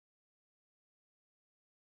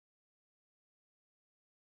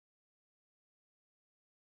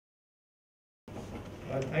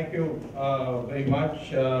Thank you very much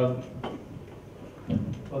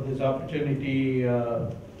for this opportunity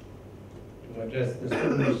to address the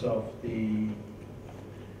students of the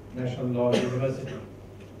National Law University.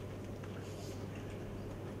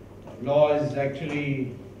 Law is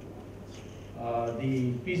actually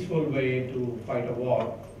the peaceful way to fight a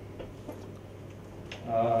war,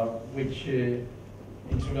 which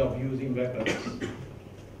instead of using weapons.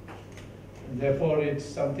 And therefore, it's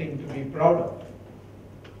something to be proud of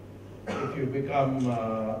if you become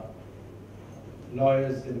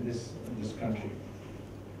lawyers in this country.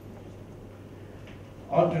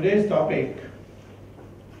 On today's topic,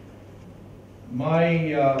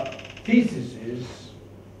 my thesis is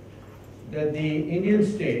that the Indian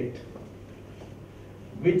state,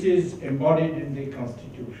 which is embodied in the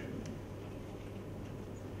Constitution,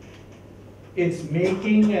 its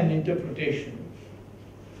making and interpretation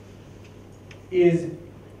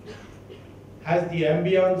has the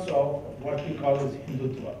ambience of what we call as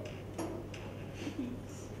Hindutva.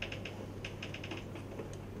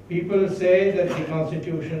 People say that the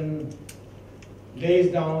Constitution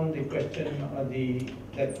lays down the question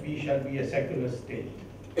that we shall be a secular state.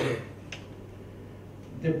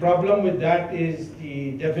 The problem with that is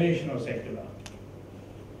the definition of secular.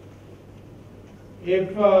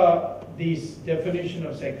 If this definition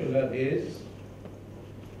of secular is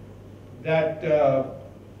that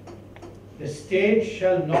the state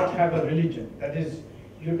shall not have a religion, that is,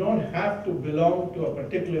 you don't have to belong to a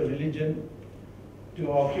particular religion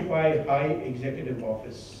to occupy high executive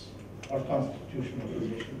office or constitutional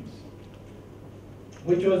positions,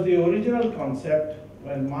 which was the original concept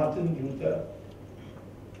when Martin Luther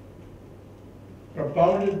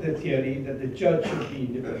propounded the theory that the church should be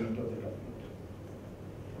independent of the government.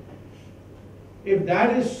 If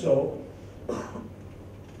that is so,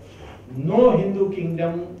 no Hindu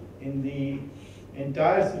kingdom in the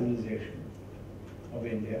entire civilization of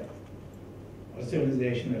India or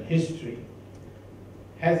civilizational history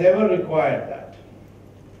has ever required that.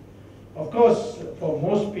 Of course, for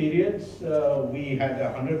most periods, we had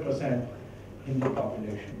 100% Hindu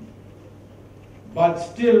population. But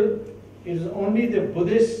still, it is only the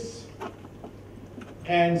Buddhists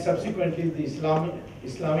and subsequently the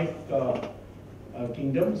Islamic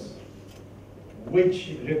kingdoms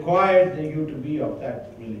which required you to be of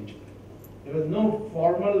that religion. There was no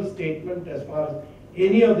formal statement as far as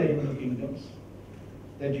any of the Hindu kingdoms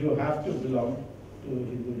that you have to belong to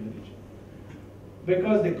Hindu religion.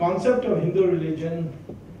 Because the concept of Hindu religion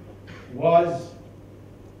was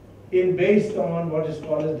based on what is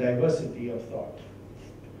called as diversity of thought.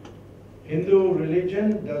 Hindu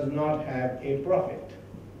religion does not have a prophet.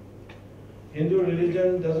 Hindu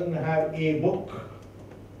religion doesn't have a book.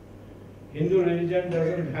 Hindu religion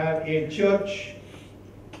doesn't have a church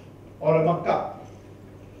or a Makkah.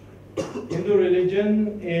 Hindu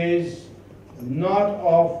religion is not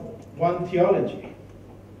of one theology.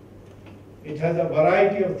 It has a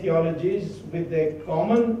variety of theologies with a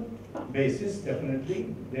common basis,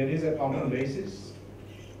 definitely. There is a common basis,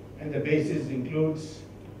 and the basis includes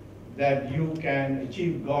that you can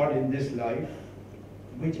achieve God in this life,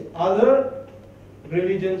 which other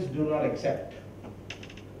religions do not accept.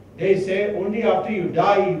 They say only after you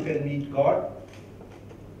die you can meet God.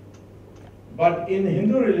 But in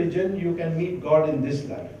Hindu religion, you can meet God in this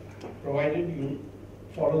life, provided you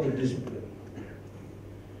follow the discipline.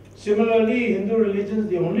 Similarly, Hindu religion is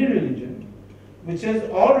the only religion which says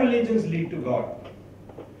all religions lead to God.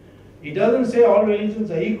 It doesn't say all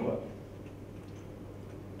religions are equal,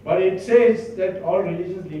 but it says that all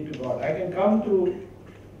religions lead to God. I can come to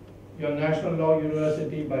your National Law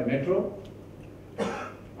University by metro.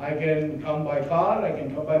 I can come by car, I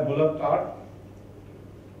can come by bullock cart.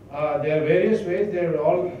 There are various ways, the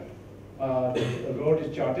road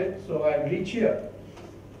is charted, so I reach here.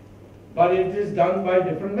 But it is done by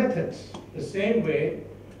different methods. The same way,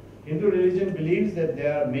 Hindu religion believes that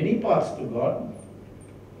there are many paths to God,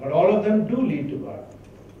 but all of them do lead to God.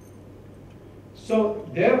 So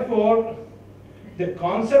therefore, the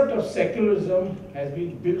concept of secularism has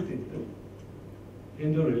been built into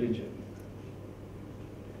Hindu religion.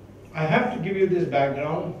 I have to give you this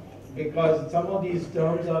background because some of these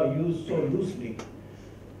terms are used so loosely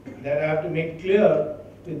that I have to make clear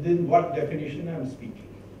within what definition I am speaking.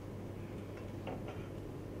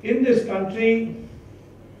 In this country,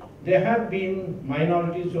 there have been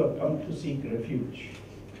minorities who have come to seek refuge.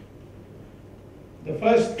 The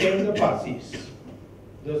first came the Parsis,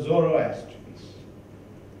 the Zoroastrians.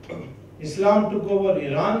 Islam took over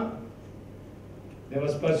Iran. There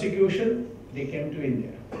was persecution. They came to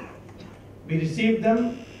India. We received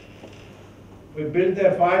them. We built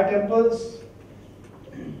their fire temples.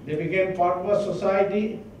 They became part of a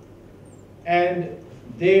society, and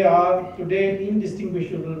they are today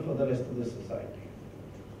indistinguishable for the rest of the society.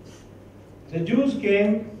 The Jews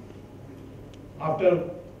came after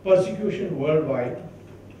persecution worldwide.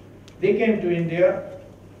 They came to India.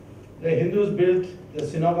 The Hindus built the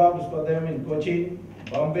synagogues for them in Kochi,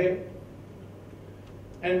 Bombay.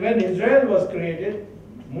 And when Israel was created,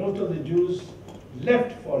 most of the Jews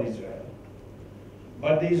left for Israel.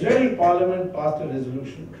 But the Israeli parliament passed a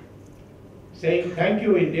resolution saying, "Thank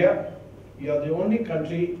you, India. You are the only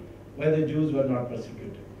country where the Jews were not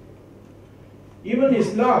persecuted." Even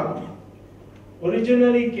Islam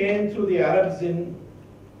originally came through the Arabs in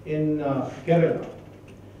Kerala.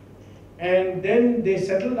 And then they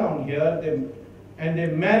settled down here and they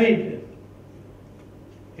married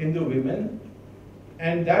Hindu women.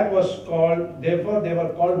 And that was called, therefore they were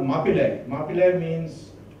called Mapilai. Mapilai means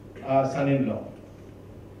son-in-law.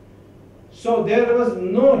 So there was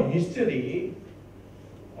no history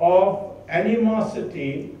of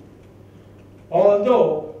animosity,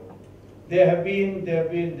 although there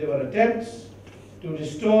were attempts to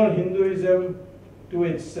restore Hinduism to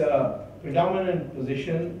its predominant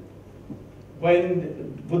position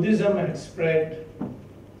when Buddhism had spread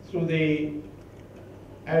through the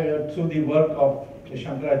work of the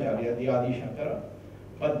Shankaracharya, the Adi Shankara.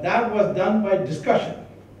 But that was done by discussion.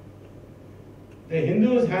 The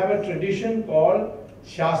Hindus have a tradition called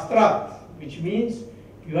Shastrat, which means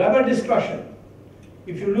you have a discussion.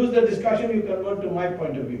 If you lose the discussion, you convert to my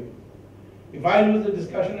point of view. If I lose the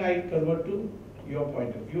discussion, I convert to your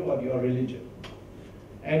point of view or your religion.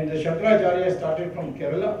 And the Shankaracharya started from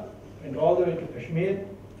Kerala, went all the way to Kashmir,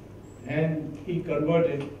 and he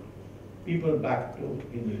converted people back to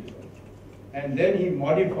Hinduism. And then he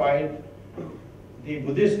modified the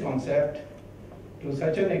Buddhist concept to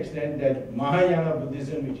such an extent that Mahayana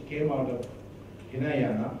Buddhism, which came out of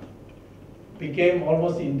Hinayana, became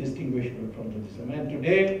almost indistinguishable from Buddhism. And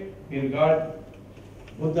today we regard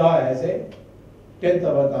Buddha as a 10th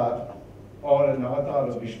avatar or an avatar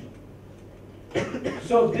of Vishnu.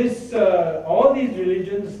 So this, all these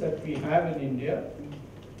religions that we have in India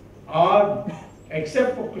are,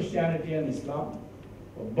 except for Christianity and Islam,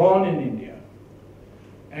 were born in India.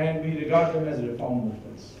 And we regard them as reform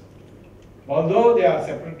movements. Although they are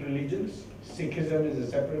separate religions, Sikhism is a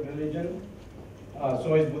separate religion,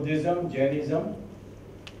 so is Buddhism, Jainism,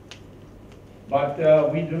 but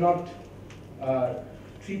we do not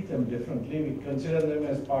treat them differently. We consider them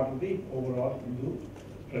as part of the overall Hindu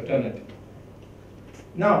fraternity.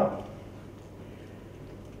 Now,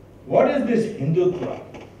 what is this Hindutva?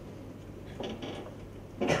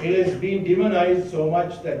 It has been demonized so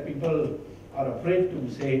much that people are afraid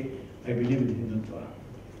to say, I believe in Hindutva.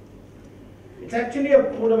 It's actually a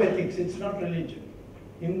code of ethics, it's not religion.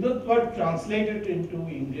 Hindutva translated into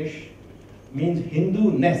English means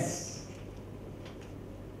Hindu-ness,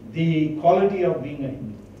 the quality of being a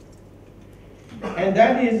Hindu. And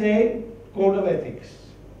that is a code of ethics.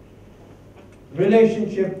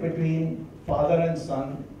 Relationship between father and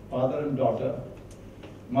son, father and daughter,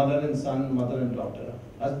 mother and son, mother and daughter,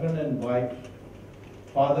 husband and wife,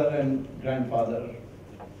 father and grandfather.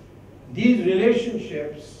 These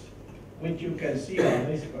relationships, which you can see on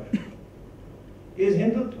this question, is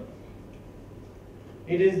Hindutva.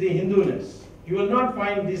 It is the Hinduness. You will not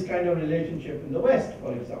find this kind of relationship in the West,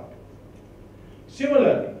 for example.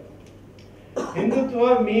 Similarly,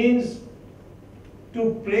 Hindutva means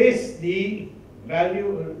to place the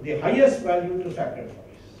value, the highest value to sacrifice.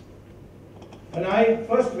 When I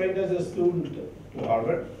first went as a student to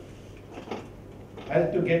Harvard, I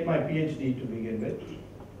had to get my PhD to begin with.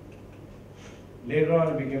 Later on,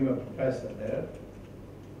 I became a professor there.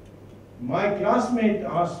 My classmate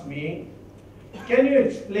asked me, can you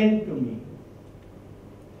explain to me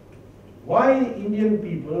why Indian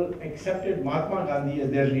people accepted Mahatma Gandhi as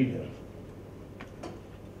their leader?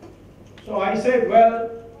 So I said, well,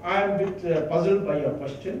 I am a bit puzzled by your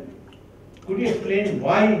question. Could you explain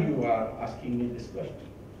why you are asking me this question?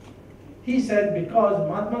 He said, because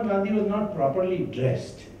Mahatma Gandhi was not properly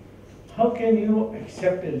dressed. How can you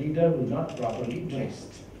accept a leader who is not properly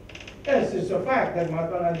dressed? Yes, it's a fact that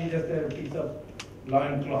Mahatma Gandhi just had a piece of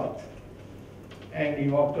loin cloth and he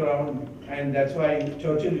walked around, and that's why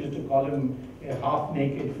Churchill used to call him a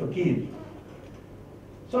half-naked fakir.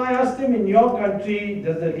 So I asked him, in your country,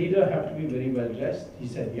 does the leader have to be very well dressed? He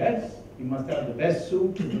said, yes. He must have the best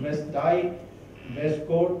suit, the best tie, the best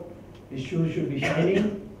coat. His shoes should be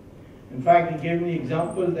shining. In fact, he gave me the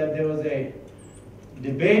example that there was a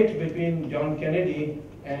debate between John Kennedy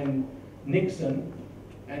and Nixon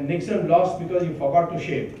Nixon lost because he forgot to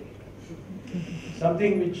shave.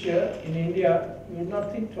 something which in India you would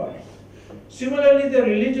not think twice. Similarly, the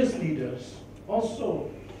religious leaders also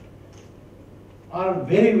are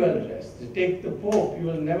very well dressed. To take the Pope, you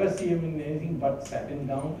will never see him in anything but satin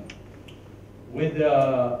gown with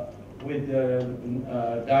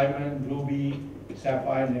diamond, ruby,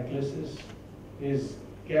 sapphire necklaces. His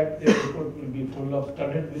cap there will be full of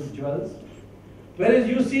studded with jewels. Whereas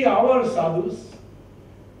you see our sadhus,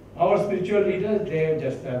 our spiritual leaders, they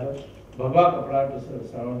just have a baba kapra to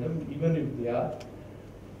surround them, even if they are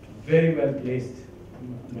very well placed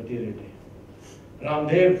materially.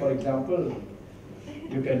 Ramdev, for example,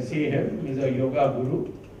 you can see him, he's a yoga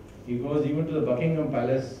guru. He goes even to the Buckingham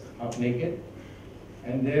Palace half naked.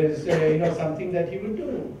 And there is something that he will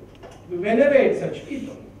do. We venerate such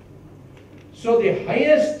people. So the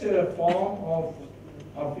highest form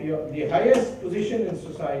the highest position in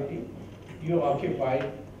society you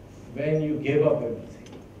occupied when you gave up everything.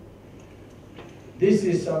 This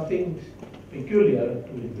is something peculiar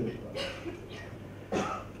to Hindutva.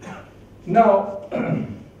 Now,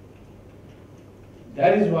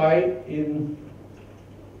 that is why in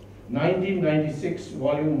 1996,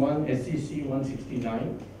 Volume 1, SEC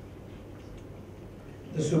 169,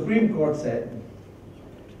 the Supreme Court said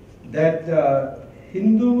that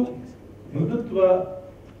Hindutva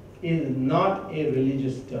is not a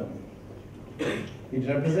religious term. It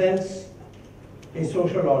represents a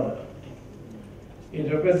social order.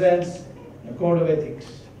 It represents a code of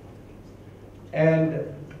ethics. And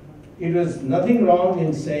it was nothing wrong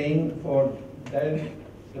in saying for then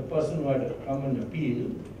the person who had come and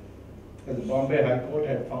appeal, because the Bombay High Court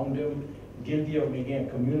had found him guilty of making a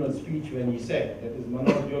communal speech when he said, that is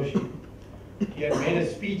Manoj Joshi, he had made a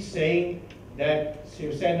speech saying that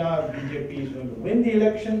Shiv Sena, BJP is going to win the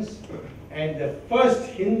elections and the first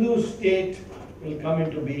Hindu state will come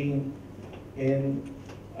into being in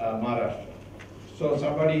Maharashtra. So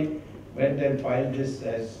somebody went and filed this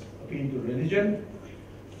as appeal to religion.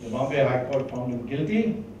 The Bombay High Court found him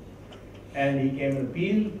guilty and he came and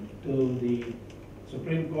appealed to the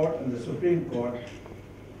Supreme Court, and the Supreme Court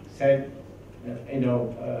said,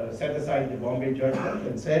 set aside the Bombay judgment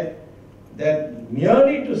and said that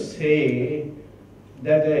merely to say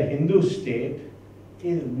that a Hindu state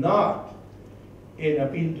is not an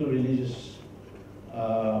appeal to religious,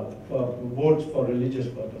 for votes for religious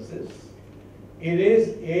purposes. It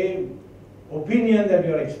is an opinion that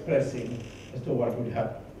you are expressing as to what would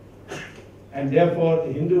happen. And therefore,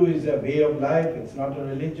 the Hindu is a way of life, it's not a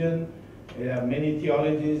religion. There are many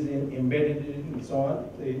theologies embedded in it and so on.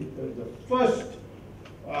 The first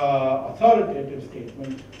authoritative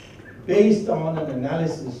statement based on an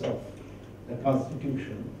analysis of the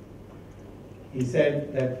Constitution, he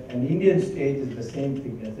said that an Indian state is the same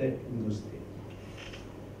thing as a Hindu state.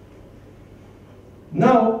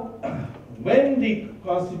 Now, when the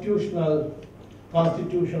Constitution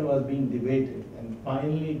was being debated and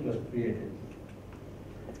finally it was created,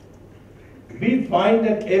 we find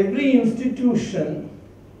that every institution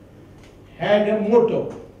had a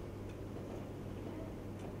motto.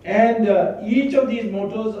 And each of these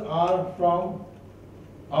mottos are from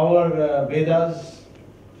our Vedas,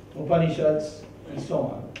 Upanishads, and so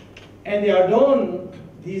on. And they adorn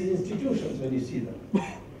these institutions when you see them.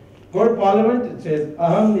 Court Parliament, it says,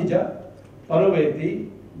 Aham Nija, Paraveti,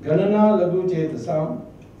 Ganana Lagu Chetasam,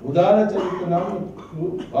 Udara Charitanam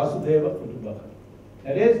Vasudeva Kutubaka.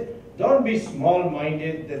 That is, don't be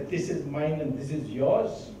small-minded that this is mine and this is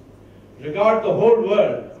yours. Regard the whole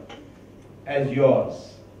world as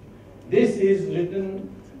yours. This is written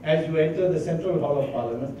as you enter the Central Hall of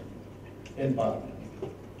Parliament in Parliament.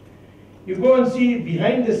 You go and see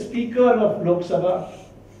behind the Speaker of Lok Sabha,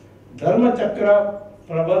 Dharma Chakra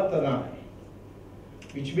Pravartana,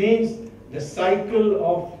 which means the cycle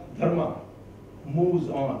of Dharma moves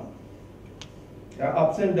on. There are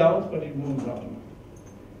ups and downs, but it moves on.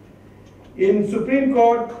 In Supreme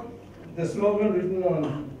Court, the slogan written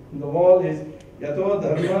on the wall is Yato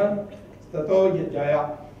Dharma Tato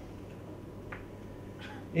Jaya.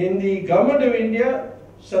 In the government of India,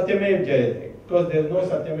 Satyamev Jayate. Of course, there is no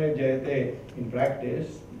Satyamev Jayate in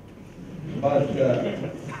practice,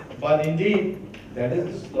 but indeed, that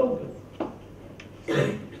is the slogan.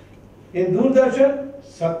 In Doordarshan,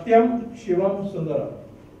 Satyam Shivam Sundaram.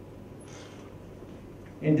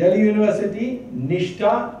 In Delhi University,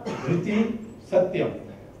 Nishtha Vriti Satyam.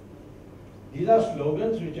 These are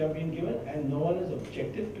slogans which have been given and no one has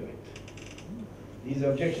objected to it. These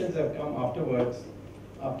objections have come afterwards,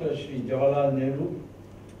 after Sri Jawaharlal Nehru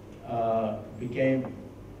became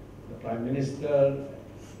the Prime Minister,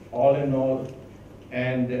 all in all,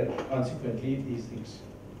 and consequently these things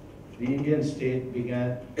the Indian state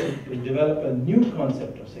began to develop a new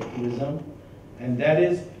concept of secularism, and that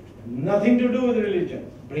is nothing to do with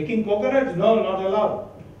religion. Breaking coconuts? No, not allowed.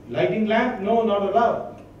 Lighting lamp? No, not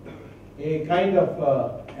allowed. A kind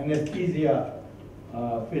of anesthesia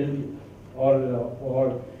filled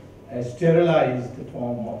or a sterilized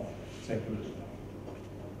form of secularism.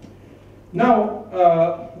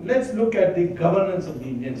 Now, let's look at the governance of the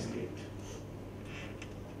Indian state.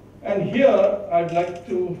 And here, I'd like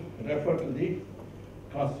to refer to the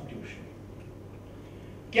Constitution.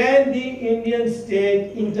 Can the Indian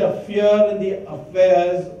state interfere in the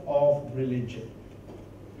affairs of religion?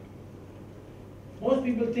 Most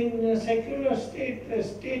people think in a secular state, the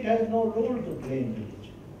state has no role to play in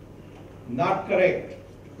religion. Not correct.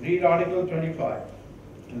 Read Article 25.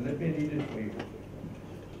 And let me read it for you.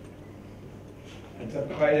 It's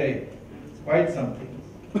quite something.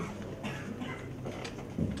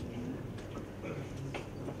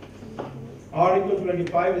 Article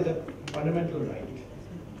 25 is a fundamental right.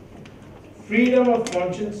 Freedom of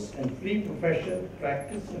conscience and free profession,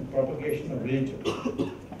 practice and propagation of religion.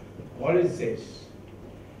 What it says?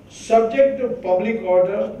 Subject to public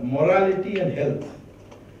order, morality and health,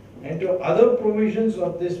 and to other provisions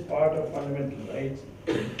of this part of fundamental rights,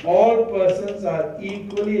 all persons are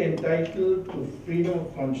equally entitled to freedom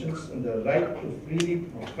of conscience and the right to freely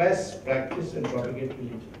profess, practice and propagate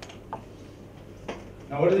religion.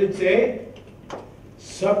 Now what does it say?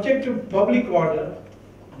 Subject to public order,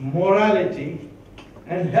 morality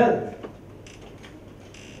and health.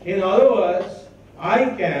 In other words, I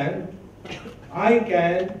can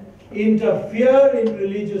interfere in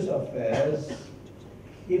religious affairs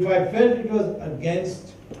if I felt it was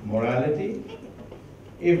against morality,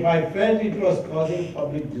 if I felt it was causing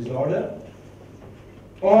public disorder,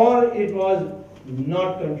 or it was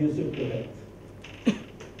not conducive to health.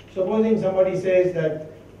 Supposing somebody says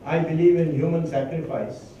that I believe in human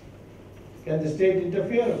sacrifice, can the state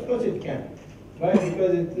interfere? Of course it can. Why?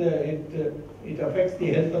 Because it affects the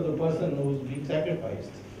health of the person who is being sacrificed.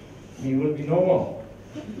 He will be no more.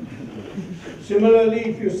 Similarly,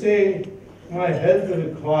 if you say my health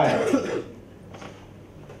requires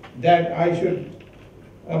that I should,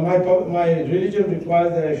 my religion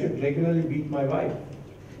requires that I should regularly beat my wife,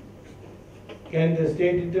 can the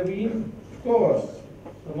state intervene? Of course.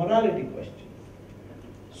 The morality question.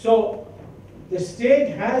 So, the state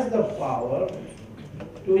has the power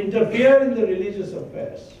to interfere in the religious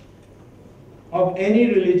affairs of any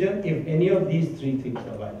religion if any of these three things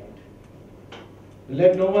are violated.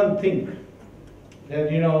 Let no one think that,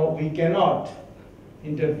 we cannot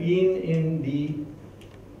intervene in the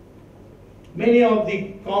many of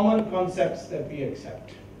the common concepts that we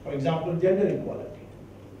accept. For example, gender equality.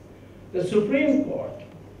 The Supreme Court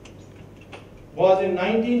was in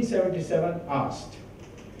 1977 asked,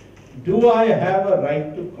 do I have a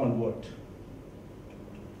right to convert?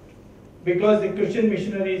 Because the Christian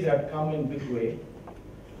missionaries had come in big way,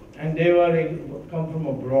 and they come from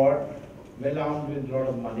abroad, well armed with a lot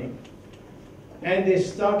of money, and they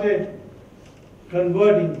started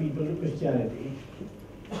converting people to Christianity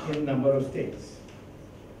in a number of states.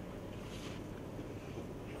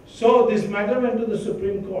 So this matter went to the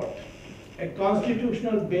Supreme Court. A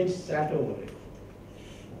constitutional bench sat over it.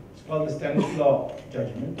 It's called the Stanislaw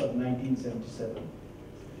Judgment of 1977.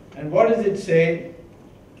 And what does it say?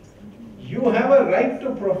 You have a right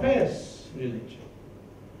to profess religion,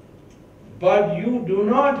 but you do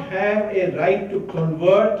not have a right to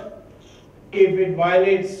convert if it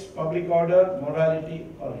violates public order, morality,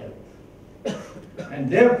 or health. And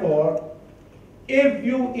therefore, if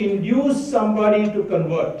you induce somebody to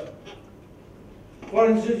convert, for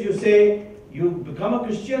instance, you say, you become a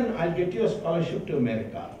Christian, I'll get you a scholarship to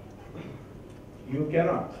America. You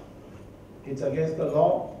cannot. It's against the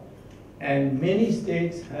law. And many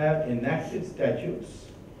states have enacted statutes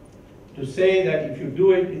to say that if you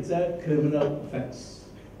do it, it's a criminal offense.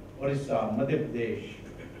 Orissa, Madhya Pradesh,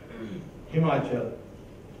 Himachal,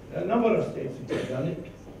 a number of states which have done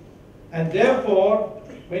it. And therefore,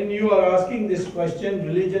 when you are asking this question,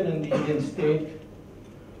 religion in the Indian state,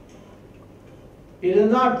 it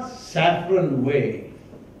is not Saffron way,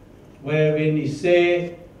 where when we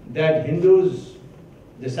say that Hindus,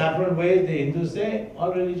 the Saffron way, the Hindus say,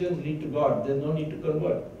 all religions lead to God, there's no need to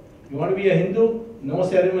convert. You want to be a Hindu? No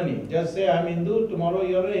ceremony. Just say, I'm Hindu, tomorrow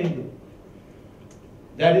you're a Hindu.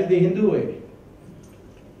 That is the Hindu way.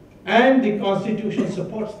 And the Constitution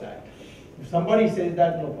supports that. If somebody says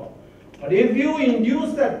that, no problem. But if you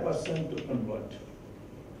induce that person to convert,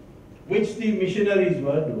 which the missionaries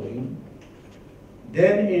were doing,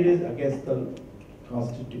 then it is against the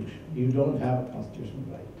Constitution. You don't have a constitutional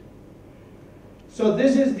right. So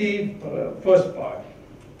this is the first part.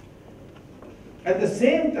 At the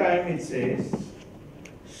same time it says,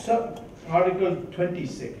 Article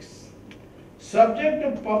 26, subject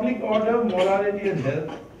to public order, morality and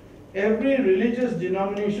health, every religious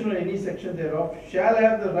denomination or any section thereof shall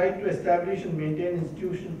have the right to establish and maintain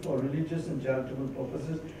institutions for religious and charitable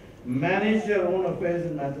purposes, manage their own affairs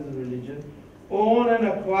in matters of religion, own and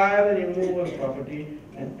acquire and immovable property,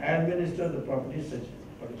 and administer the property such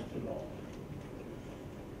according to law.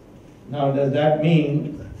 Now, does that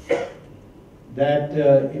mean that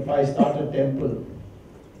if I start a temple,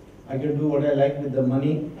 I can do what I like with the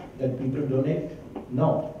money that people donate?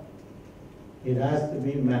 No. It has to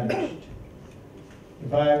be managed.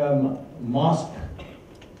 If I have a mosque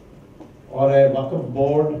or a Waqf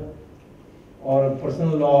board or a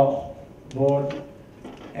personal law board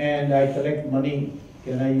and I collect money,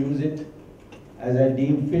 can I use it as I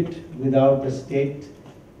deem fit without the state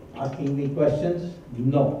asking me questions?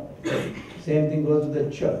 No. Same thing goes with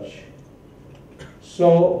the church.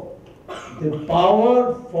 So the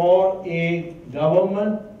power for a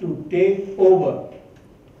government to take over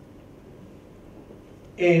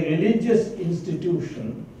a religious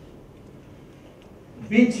institution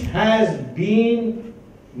which has been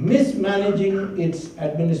mismanaging its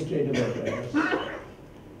administrative affairs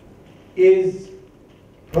is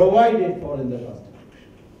provided for in the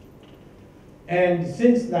Constitution. And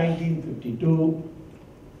since 1952,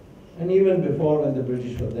 and even before when the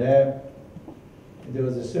British were there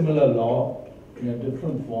was a similar law in a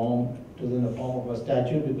different form. It was in the form of a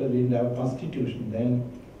statute because we didn't have a constitution then.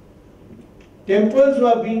 Temples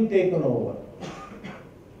were being taken over.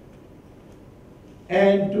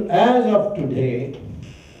 And as of today,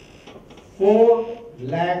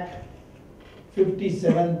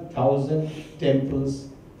 4,57,000 temples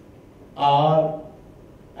are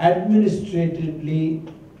administratively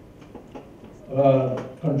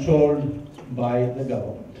controlled by the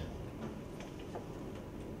government.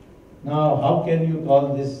 Now, how can you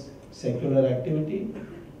call this secular activity?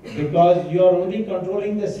 Because you are only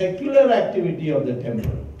controlling the secular activity of the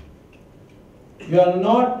temple. You are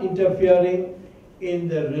not interfering in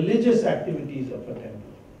the religious activities of a temple.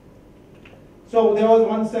 So there was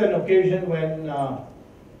once an occasion when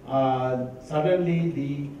suddenly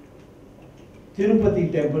the Tirupati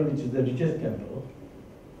temple, which is the richest temple,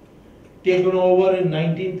 taken over in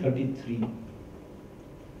 1933.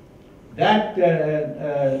 That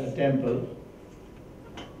temple,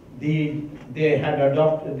 they had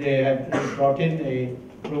brought in a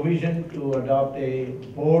provision to adopt a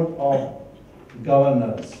board of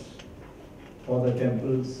governors for the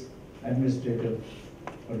temple's administrative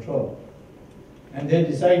control. And they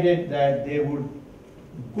decided that they would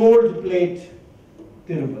gold plate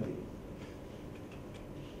Tirupati.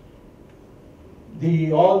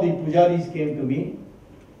 All the pujaris came to me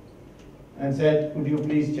and said, could you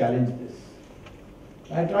please challenge this?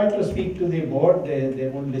 I tried to speak to the board,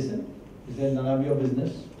 they won't listen. They said, none of your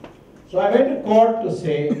business. So I went to court to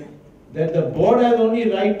say that the board has only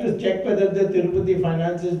right to check whether the Tirupati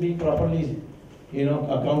finance is being properly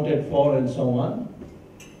accounted for and so on,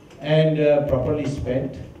 and properly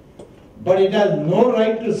spent. But it has no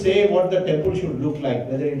right to say what the temple should look like,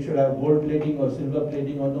 whether it should have gold plating or silver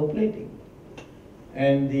plating or no plating.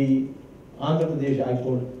 And the Andhra Pradesh High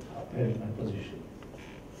Court upheld my position.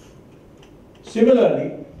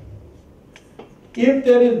 Similarly, if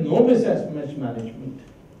there is no mismanagement,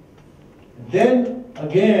 then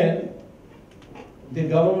again the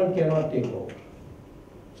government cannot take over.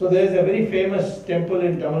 So there is a very famous temple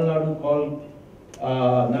in Tamil Nadu called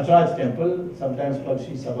Nataraj temple, sometimes called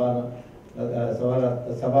Sri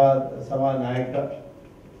Savanayaka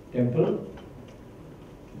temple.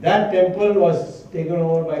 That temple was taken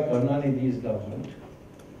over by Karunanidhi's government.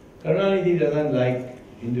 Karunanidhi doesn't like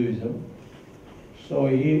Hinduism, so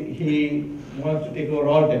he wants to take over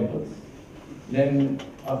all temples, then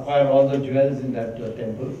acquire all the jewels in that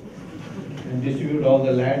temple, and distribute all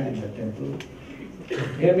the land in that temple.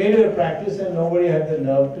 He had made it a practice and nobody had the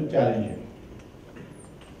nerve to challenge him.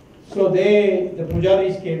 So the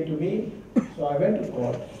pujaris came to me, so I went to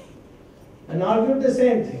court and argued the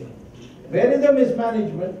same thing. Where is the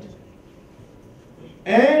mismanagement?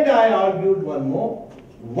 And I argued one more.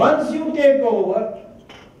 Once you take over,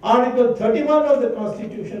 Article 31 of the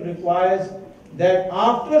Constitution requires that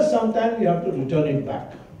after some time you have to return it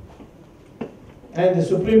back. And the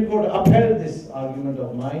Supreme Court upheld this argument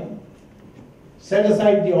of mine, set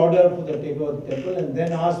aside the order for the takeover of the temple, and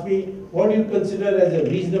then asked me, what do you consider as a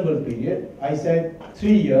reasonable period? I said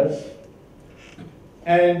 3 years,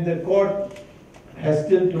 and the court has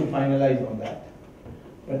still to finalize on that.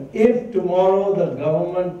 But if tomorrow the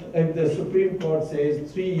government, if the Supreme Court says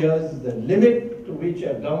 3 years is the limit to which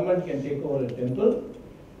a government can take over a temple,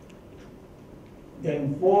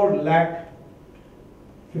 then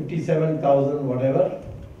 4,57,000 whatever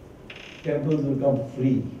temples will come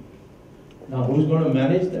free. Now who's going to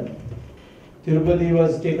manage them? Tirupati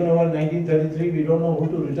was taken over in 1933, we don't know who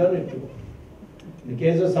to return it to. In the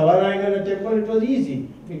case of Savarnayagana temple, it was easy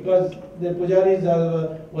because the pujaris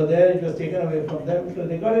were there, it was taken away from them, so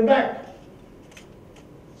they got it back.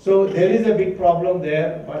 So there is a big problem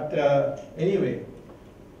there, but anyway,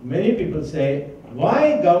 many people say,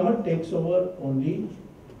 why government takes over only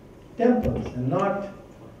temples and not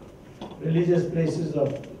religious places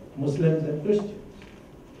of Muslims and Christians?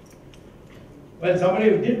 Well, somebody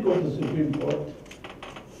did go to the Supreme Court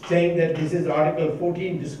saying that this is Article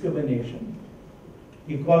 14 discrimination,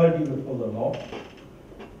 equality before the law.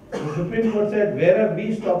 The Supreme Court said, where have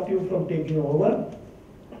we stopped you from taking over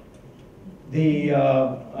the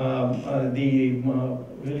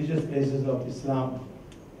religious places of Islam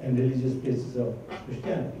and religious places of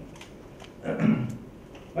Christianity?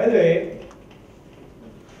 By the way,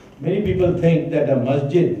 many people think that a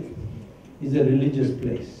masjid is a religious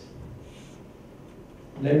place.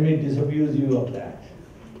 Let me disabuse you of that.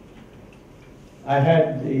 I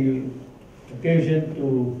had the occasion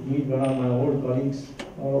to meet one of my old colleagues,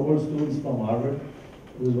 or old students from Harvard,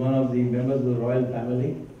 who is one of the members of the royal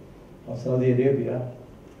family of Saudi Arabia.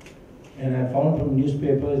 And I found from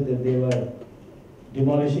newspapers that they were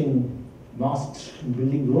demolishing mosques and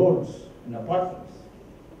building roads and apartments.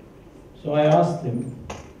 So I asked him,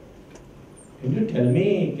 can you tell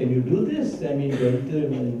me, can you do this? I mean, the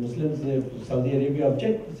Muslims of Saudi Arabia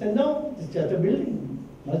object. He said, no, it's just a building.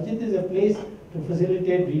 Masjid is a place to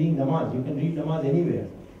facilitate reading namaz. You can read namaz anywhere,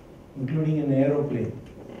 including in an aeroplane,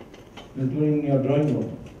 including in your drawing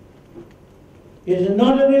room. It is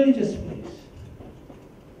not a religious place.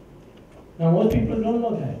 Now, most people don't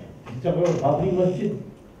know that. It's about Babri Masjid.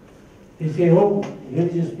 They say, oh,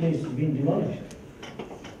 religious place is being demolished.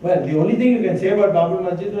 Well, the only thing you can say about Babri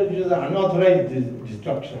Masjid is it was an unauthorized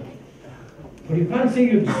destruction. But you can't say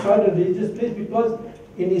you destroyed a religious place because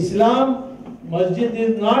in Islam, masjid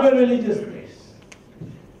is not a religious place.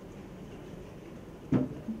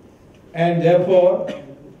 And therefore,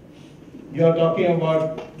 you are talking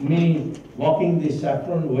about me walking the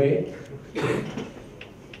Saffron way.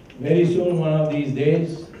 Very soon, one of these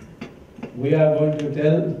days, we are going to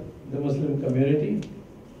tell the Muslim community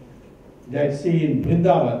that, see, in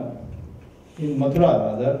Vrindavan, in Mathura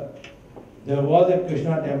rather, there was a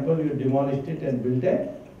Krishna temple, you demolished it and built a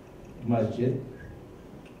masjid.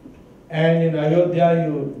 And in Ayodhya,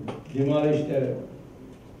 you demolished a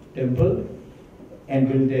temple and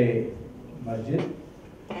built a masjid.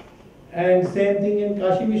 And same thing in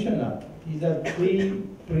Kashi Vishwanath. These are three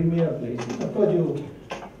premier places. Of course, you,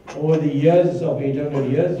 over the years of 800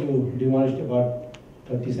 years, you demolished about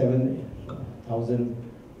 37,000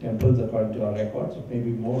 temples according to our records, maybe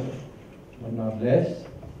more, but not less.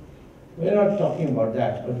 We're not talking about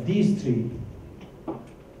that, but these three,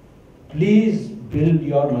 please build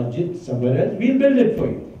your masjid somewhere else. We'll build it for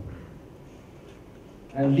you.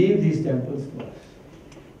 And leave these temples to us.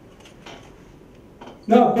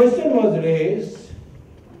 Now, a question was raised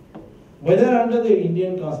whether under the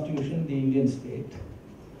Indian constitution, the Indian state,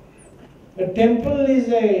 a temple is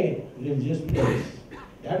a religious place.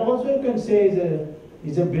 That also you can say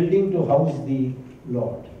is a building to house the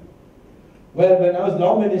Lord. Well, when I was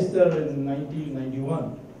law minister in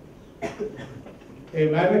 1991, a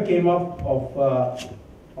matter came up of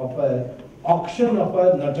an auction of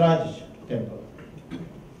a Nataraj temple.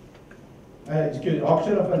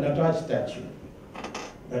 Auction of a Nataraj statue,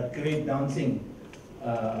 that great dancing,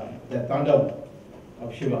 the Tandav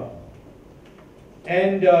of Shiva.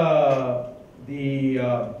 And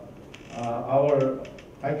our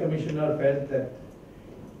High Commissioner felt that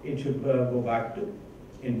it should go back to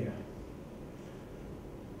India.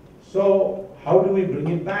 So how do we bring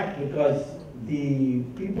it back? Because the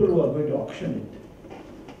people who are going to auction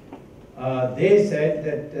it, they said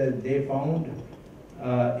that they found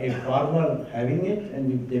a farmer having it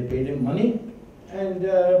and they paid him money and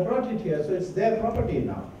brought it here. So it's their property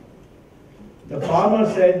now. The farmer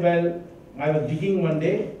said, well, I was digging one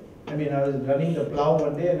day, I was running the plow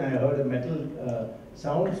one day and I heard a metal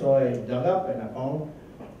sound, so I dug up and I found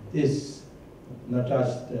this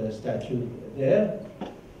Nataraj statue there.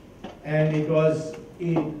 And it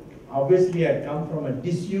obviously had come from a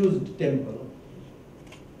disused temple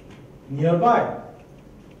nearby.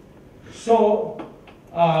 So,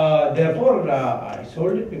 therefore, I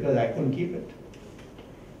sold it because I couldn't keep it.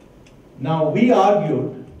 Now, we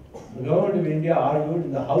argued the government of India argued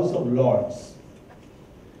in the House of Lords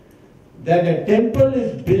that a temple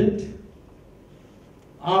is built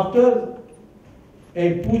after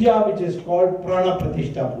a puja which is called Prana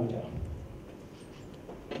Pratishtha Puja,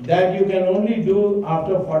 that you can only do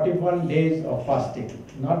after 41 days of fasting,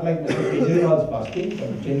 not like Mr. Kejriwal's fasting,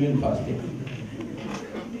 but genuine fasting.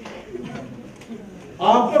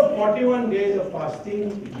 After 41 days of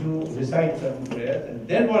fasting, you recite certain prayers, and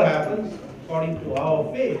then what happens, according to our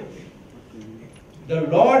faith, the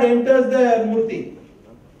Lord enters the murti,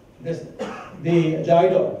 the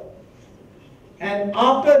idol, and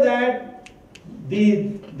after that,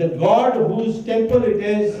 the God whose temple it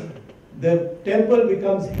is, the temple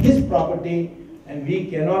becomes his property, and we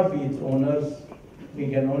cannot be its owners, we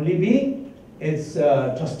can only be its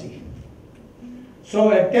trustee.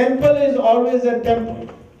 So a temple is always a temple.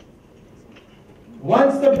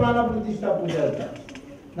 Once the Prana Pratishtha Puja is done.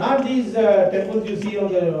 Not these temples you see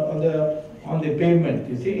on the pavement,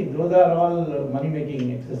 you see, those are all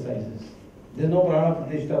money-making exercises. There is no Prana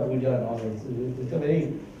Pratishtha Puja and all this. It's a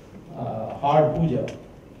very hard puja.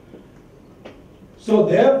 So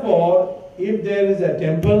therefore, if there is a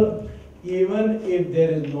temple, even if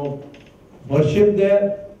there is no worship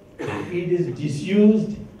there, it is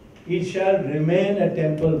disused, it shall remain a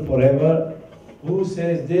temple forever. Who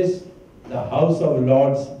says this? The House of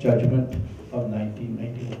Lords judgment of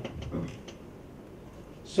 1991.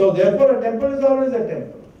 So therefore a temple is always a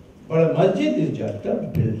temple. But a masjid is just a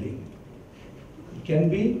building. It can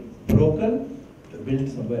be broken to build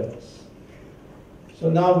somewhere else. So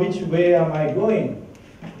now which way am I going?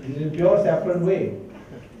 Is it pure Saffron way?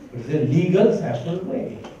 Is it legal Saffron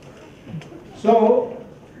way? So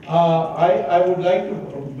I would like to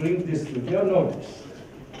bring this to your notice.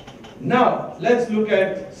 Now let's look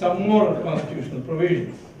at some more constitutional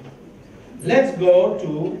provisions. Let's go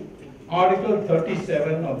to Article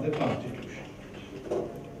 37 of the Constitution.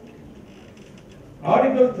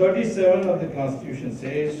 Article 37 of the Constitution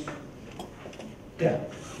says,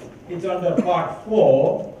 it's under Part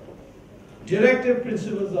 4, Directive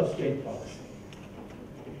Principles of State Policy.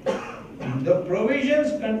 The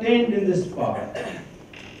provisions contained in this part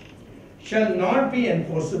shall not be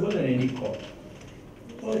enforceable in any court.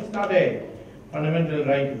 So it's not a fundamental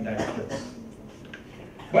right in that sense.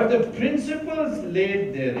 But the principles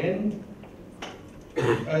laid therein,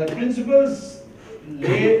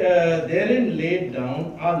 therein laid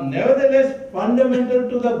down are nevertheless fundamental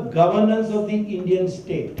to the governance of the Indian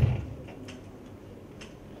state,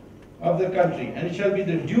 of the country, and it shall be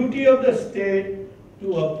the duty of the state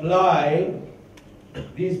to apply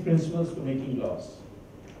these principles to making laws.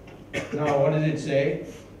 Now, what does it say?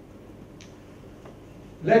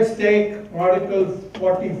 Let's take Article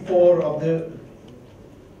 44 of the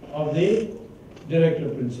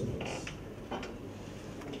Directive Principles.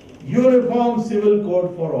 Uniform civil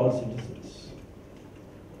code for all citizens.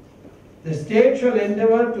 The state shall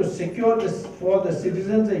endeavor to secure for the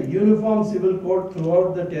citizens a uniform civil code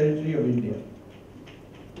throughout the territory of India.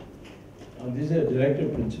 Now, this is a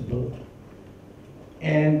directive principle,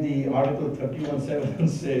 and the Article 31(7)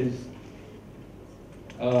 says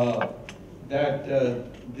that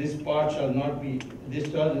this part shall not be,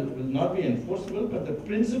 will not be enforceable, but the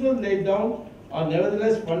principles laid down are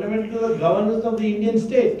nevertheless fundamental to the governance of the Indian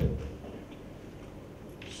state.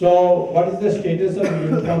 So, what is the status of the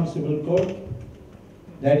Uniform Civil Code?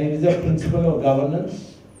 That it is a principle of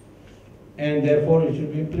governance, and therefore it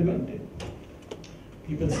should be implemented.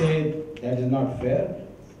 People say that is not fair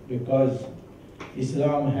because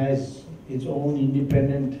Islam has its own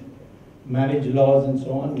independent marriage laws and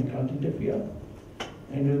so on. We can't interfere,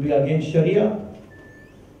 and it will be against Sharia.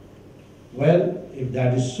 Well, if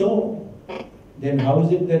that is so, then how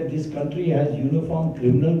is it that this country has uniform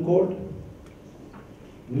criminal code?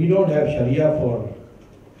 We don't have Sharia for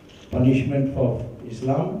punishment for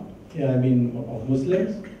Islam, of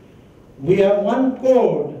Muslims. We have one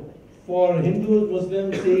code for Hindus,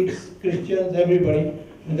 Muslims, Sikhs, Christians, everybody,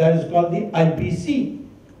 and that is called the IPC.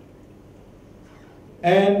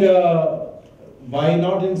 And why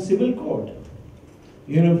not in civil code?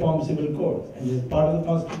 Uniform civil code, and this is part of the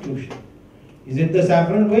Constitution. Is it the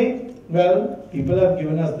Saffron way? Well, people have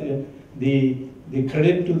given us the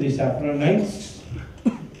credit to the Saffronites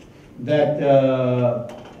that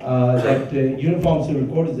Uniform Civil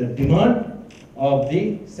Code is a demand of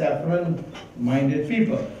the Saffron-minded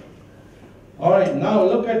people. All right, now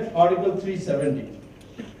look at Article 370,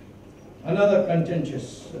 another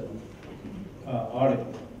contentious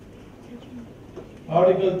article.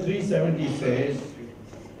 Article 370 says,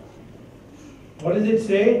 what does it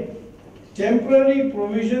say? Temporary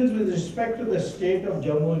provisions with respect to the state of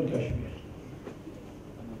Jammu and Kashmir.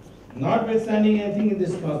 notwithstanding anything in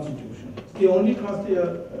this constitution. It's the only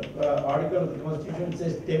article of the constitution that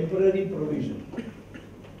says temporary provision.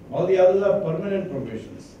 All the others are permanent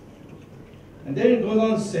provisions. And then it goes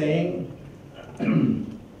on saying,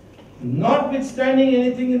 notwithstanding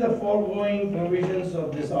anything in the foregoing provisions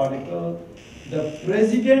of this article, the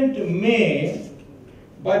President may,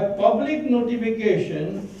 by public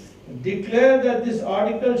notification, declare that this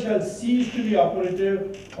article shall cease to be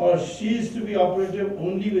operative or cease to be operative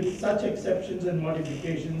only with such exceptions and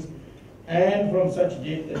modifications and from such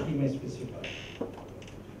date that he may specify.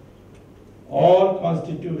 All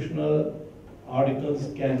constitutional articles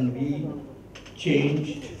can be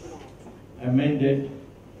changed, amended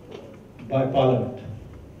by Parliament,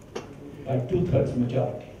 by 2/3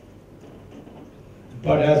 majority.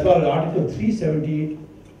 But as for Article 370,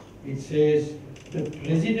 it says the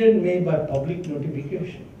President may by public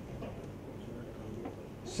notification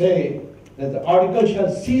say that the article shall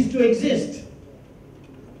cease to exist.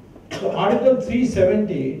 So Article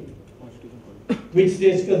 370, which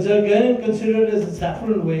is considered as the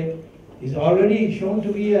Saffron way, is already shown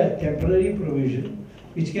to be a temporary provision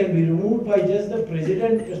which can be removed by just the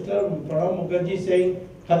President, Mr. Pranab Mukherjee, saying,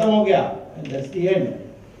 "Khatam ho gaya," and that's the end.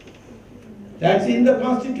 That's in the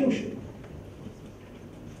Constitution.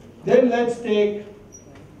 Then let's take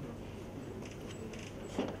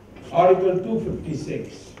Article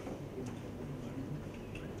 256,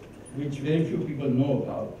 which very few people know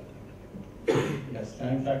about. Yes,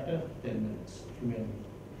 time factor, 10 minutes.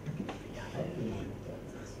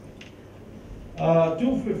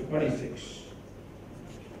 256.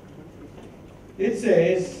 It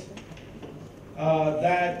says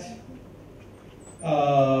that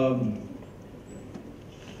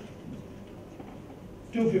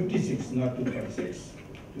 256, not 246.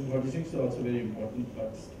 246 is also very important,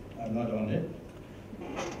 but I'm not on it.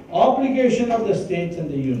 Obligation of the states and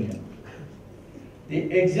the union.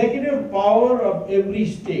 The executive power of every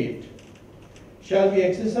state shall be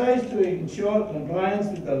exercised to ensure compliance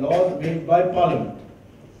with the laws made by Parliament,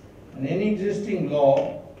 and any existing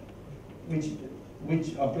law which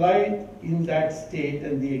applied in that state,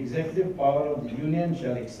 and the executive power of the union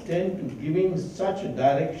shall extend to giving such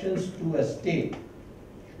directions to a state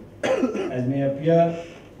as may appear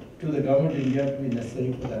to the government of India to be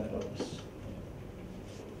necessary for that purpose.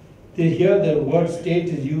 Here the word state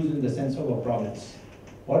is used in the sense of a province.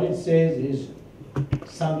 What it says is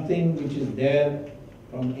something which is there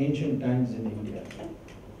from ancient times in India,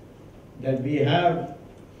 that we have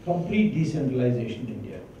complete decentralization in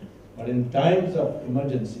India. But in times of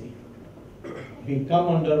emergency, we come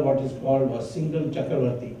under what is called a single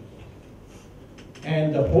Chakravarti,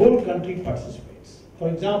 and the whole country participates. For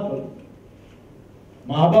example,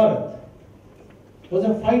 Mahabharata was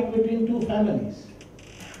a fight between two families.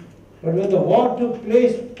 But when the war took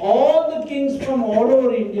place, all the kings from all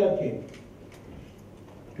over India came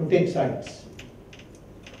to take sides.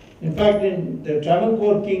 In fact, in the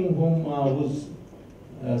Travancore king, whose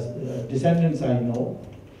descendants I know,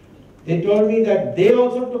 they told me that they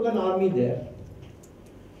also took an army there,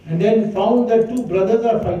 and then found that two brothers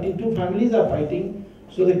are fighting, two families are fighting.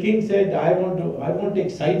 So the king said, I won't take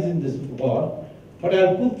sides in this war, but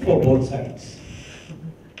I'll cook for both sides.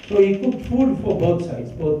 So he cooked food for both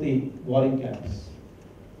sides, both the warring camps.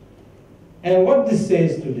 And what this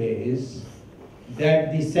says today is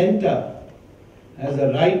that the center has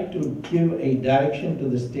a right to give a direction to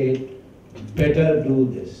the state, better do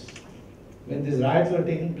this. When these riots were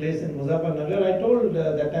taking place in Muzaffarnagar, I told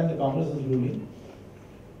that time the Congress was ruling,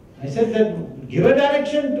 I said that give a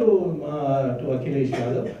direction to Akhilesh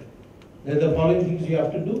Yadav. There are the following things you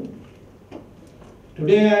have to do.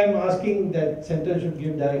 Today I am asking that center should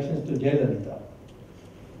give directions to Jayalalitha,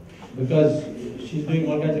 because she's doing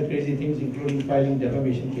all kinds of crazy things, including filing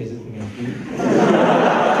defamation cases against me.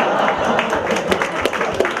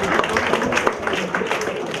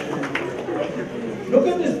 Look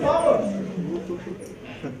at this power.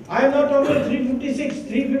 I am not talking about 356.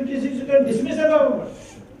 356 you can dismiss a government.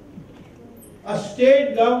 A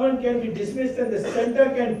state government can be dismissed and the center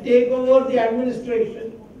can take over the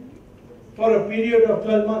administration for a period of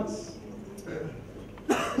 12 months,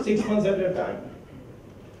 6 months at a time.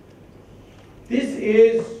 This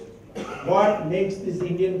is what makes this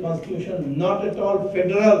Indian constitution not at all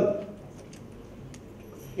federal.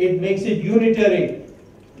 It makes it unitary,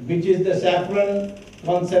 which is the Saffron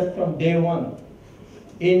concept from day one.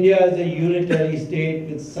 India is a unitary state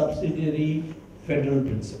with subsidiary federal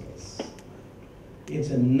principles. It's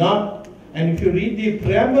not, and if you read the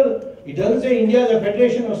preamble, it doesn't say India is a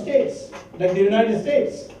federation of states, like the United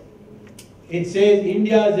States. It says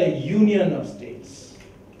India is a union of states.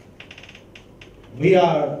 We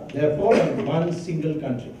are therefore one single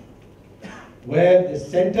country, where the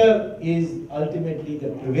center is ultimately the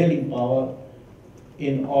prevailing power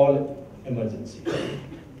in all emergencies.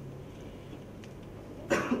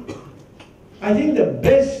 I think the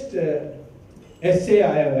best essay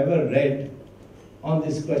I have ever read on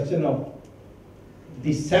this question of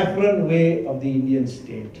the Saffron way of the Indian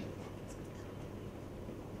state,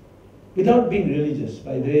 without being religious,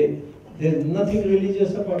 by the way, there is nothing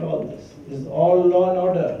religious about all this. This is all law and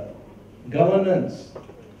order, governance.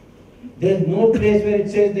 There is no place where it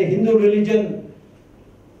says the Hindu religion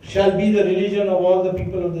shall be the religion of all the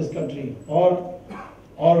people of this country, or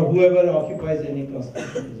whoever occupies any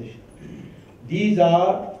constitutional position. These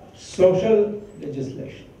are social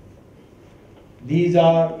legislation. These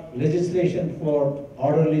are legislation for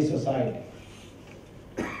orderly society.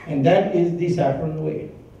 And that is the Saffron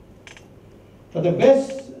way. For the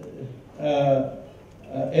best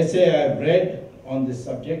essay I have read on this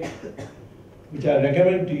subject, which I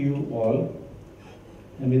recommend to you all,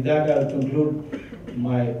 and with that I'll conclude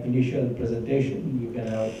my initial presentation. You can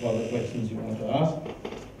have all the questions you want to ask,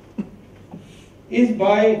 is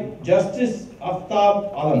by Justice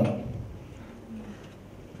Aftab Alam.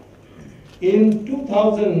 In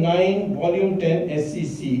 2009, Volume 10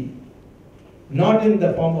 SCC, not in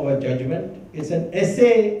the form of a judgment, it's an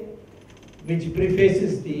essay which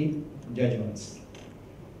prefaces the judgments.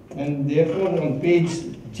 And therefore on page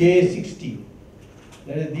J60,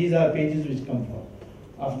 that is, these are pages which come from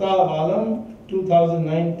Aftab Alam,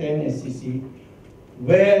 2009-10 SCC,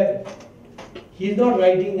 where he's not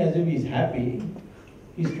writing as if he's happy,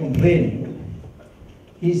 he's complaining.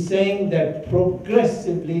 He's saying that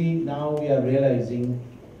progressively now we are realizing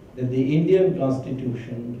that the Indian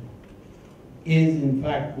Constitution is in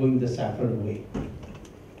fact going the Saffron way.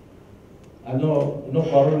 I have no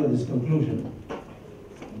problem with this conclusion,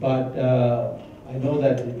 but I know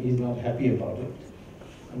that he's not happy about it.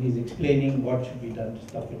 And he's explaining what should be done to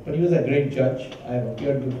stop it. But he was a great judge. I have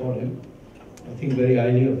appeared before him. I think very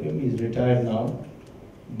highly of him. He's retired now.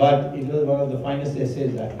 But it was one of the finest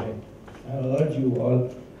essays I've read. I urge you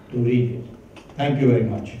all to read it. Thank you very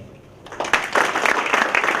much.